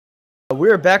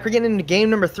We're back. We're getting into game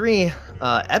number 3.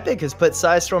 Epic has put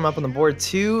Psystorm up on the board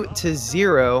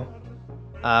 2-0.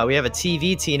 We have a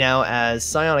TvT now as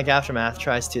Psionic Aftermath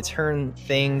tries to turn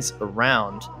things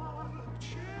around.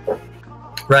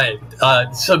 Right.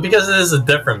 So because this is a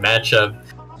different matchup,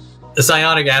 the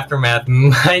Psionic Aftermath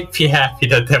might be happy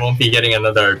that they won't be getting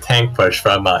another tank push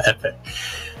from Epic.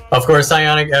 Of course,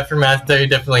 Psionic Aftermath, they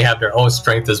definitely have their own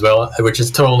strength as well, which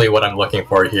is totally what I'm looking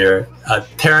for here.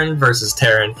 Terran versus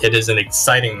Terran, it is an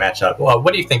exciting matchup.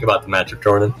 What do you think about the matchup,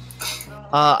 Jordan?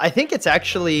 I think it's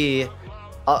actually...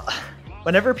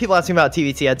 whenever people ask me about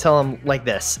TvT, I tell them like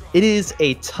this. It is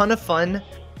a ton of fun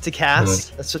to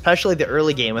cast, especially the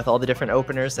early game with all the different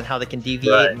openers and how they can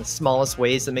deviate in the smallest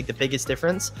ways that make the biggest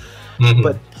difference.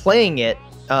 But playing it,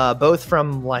 both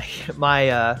from like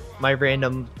my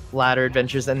random ladder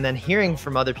adventures and then hearing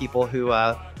from other people who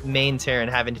main Terran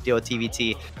having to deal with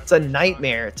TvT, it's a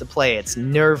nightmare to play. It's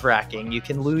nerve-wracking. You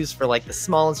can lose for like the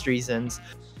smallest reasons.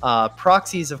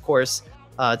 Proxies, of course,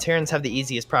 Terrans have the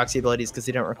easiest proxy abilities because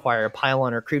they don't require a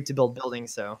pylon or creep to build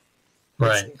buildings, so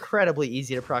it's incredibly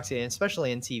easy to proxy, and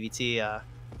especially in TvT.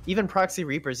 Even proxy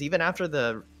Reapers, even after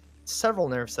the several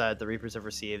nerfs that the Reapers have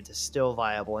received, is still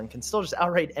viable and can still just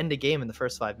outright end a game in the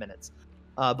first 5 minutes.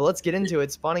 But let's get into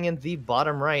it. Spawning in the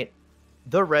bottom right,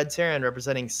 the red Terran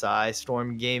representing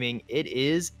Psystorm Gaming. It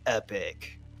is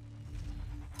Epic.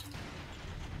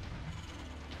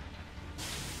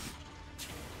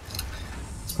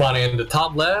 Spawning in the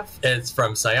top left, it's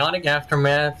from Psionic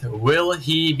Aftermath. Will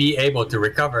he be able to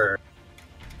recover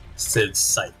Sid's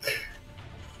Psych?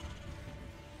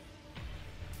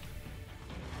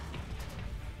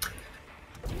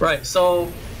 Right,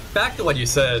 so back to what you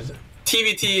said.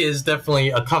 TvT is definitely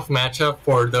a tough matchup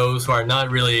for those who are not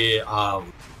really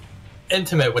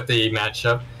intimate with the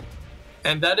matchup,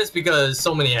 and that is because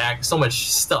so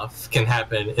much stuff can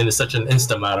happen in such an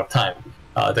instant amount of time.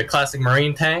 The classic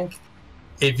Marine tank,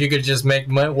 if you could just make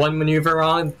one maneuver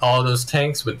on all those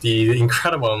tanks with the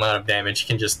incredible amount of damage, you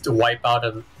can just wipe out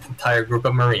an entire group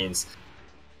of Marines.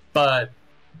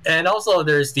 And also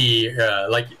there's the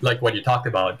like what you talked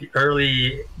about, the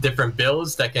early different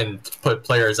builds that can put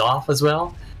players off as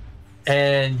well.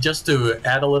 And just to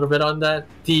add a little bit on that,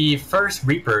 the first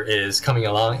Reaper is coming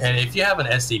along, and if you have an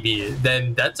SCB,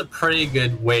 then that's a pretty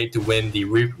good way to win the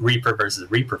Reaper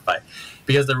versus Reaper fight,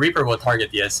 because the Reaper will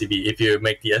target the SCB if you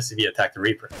make the SCB attack the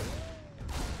Reaper.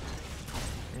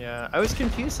 Yeah, I was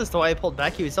confused as to why he pulled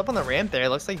back. He was up on the ramp there. It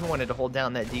looks like he wanted to hold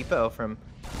down that depot from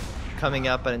coming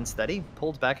up, but instead he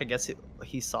pulled back. I guess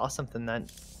he saw something that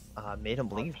made him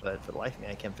leave, but for the life of me,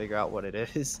 I can't figure out what it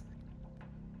is.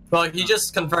 Well, he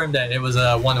just confirmed that it was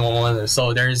a 1-on-1,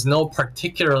 so there is no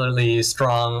particularly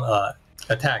strong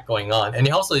attack going on. And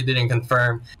he also didn't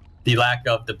confirm the lack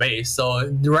of the base,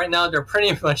 so right now they're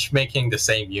pretty much making the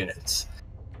same units.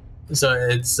 So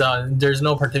it's there's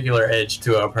no particular edge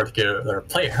to a particular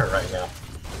player right now.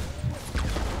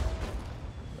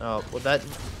 Oh, well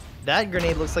that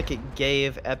grenade looks like it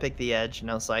gave Epic the edge.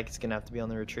 Now Psych is going to have to be on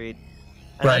the retreat.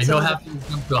 And right, he'll have to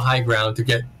come to a high ground to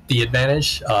get the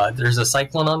advantage. There's a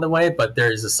Cyclone on the way, but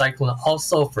there's a Cyclone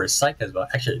also for Psych as well.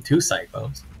 Actually, 2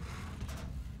 Cyclones.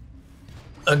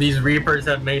 These Reapers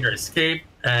have made their escape,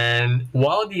 and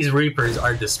while these Reapers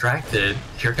are distracted,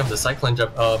 here comes the Cyclone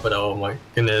jump. Oh, but oh my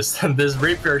goodness, this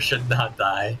Reaper should not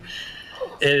die.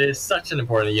 It is such an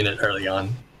important unit early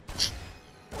on.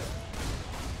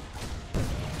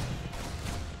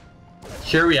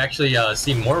 Here we actually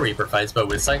see more Reaper fights, but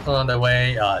with Cyclone on the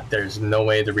way, there's no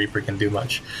way the Reaper can do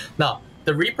much. Now,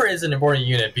 the Reaper is an important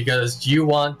unit because you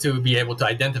want to be able to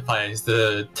identify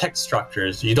the text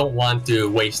structures. You don't want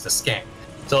to waste a scan.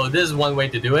 So this is one way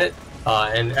to do it,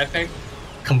 and Epic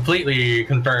completely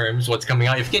confirms what's coming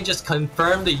out. If you can just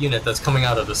confirm the unit that's coming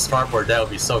out of the starboard, that would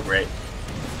be so great.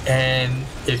 And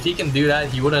if he can do that,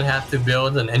 he wouldn't have to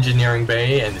build an engineering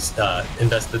bay and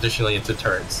invest additionally into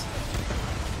turrets.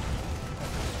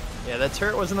 Yeah, that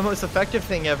turret wasn't the most effective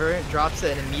thing ever. It drops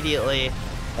it and immediately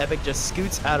Epic just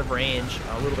scoots out of range.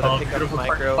 A little bit of pickup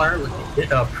micro. Fire with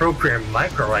the appropriate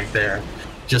micro right there.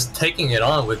 Just taking it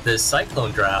on with this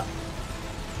Cyclone draft.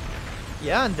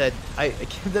 Yeah, and the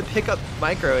pickup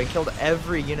micro, it killed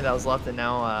every unit that was left, and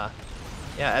now,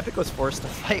 yeah, Epic was forced to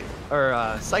fight,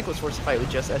 or Psych was forced to fight with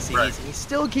just SCVs, and he's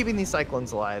still keeping these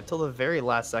Cyclones alive till the very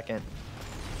last second.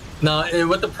 Now,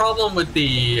 with the problem with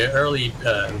the early,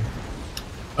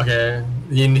 okay,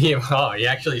 he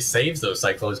actually saves those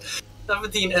Cyclones.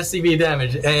 17 SCV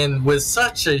damage, and with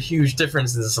such a huge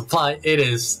difference in the supply, it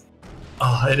is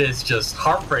just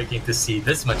heartbreaking to see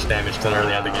this much damage done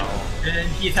early on in the game. And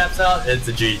he taps out, it's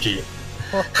a GG.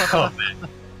 Oh man.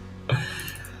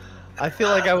 I feel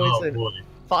like I wasted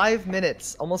 5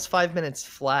 minutes, almost 5 minutes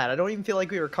flat. I don't even feel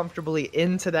like we were comfortably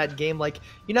into that game. Like,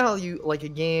 you know how you like a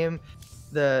game,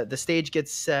 the stage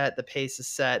gets set, the pace is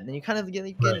set, and then you kind of get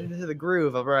into the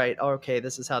groove of, right, okay,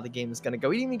 this is how the game is going to go.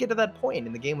 We didn't even get to that point,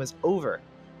 and the game was over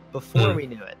before we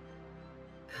knew it.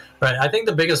 Right. I think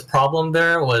the biggest problem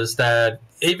there was that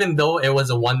even though it was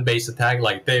a one-base attack,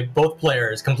 like both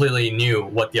players completely knew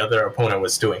what the other opponent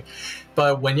was doing.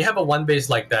 But when you have a one-base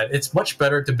like that, it's much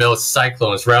better to build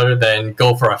Cyclones rather than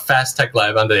go for a fast tech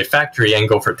lab on the factory and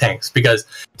go for tanks. Because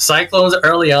Cyclones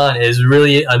early on is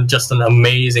really just an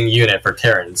amazing unit for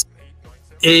Terrans.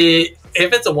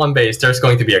 If it's a one base, there's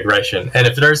going to be aggression. And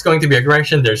if there's going to be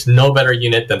aggression, there's no better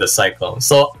unit than the Cyclone.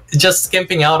 So just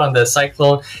skimping out on the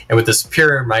Cyclone, and with the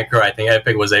superior micro, I think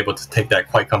Epic was able to take that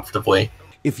quite comfortably.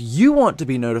 If you want to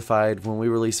be notified when we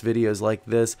release videos like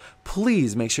this,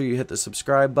 please make sure you hit the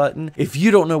subscribe button. If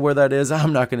you don't know where that is,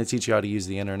 I'm not going to teach you how to use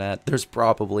the internet. There's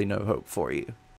probably no hope for you.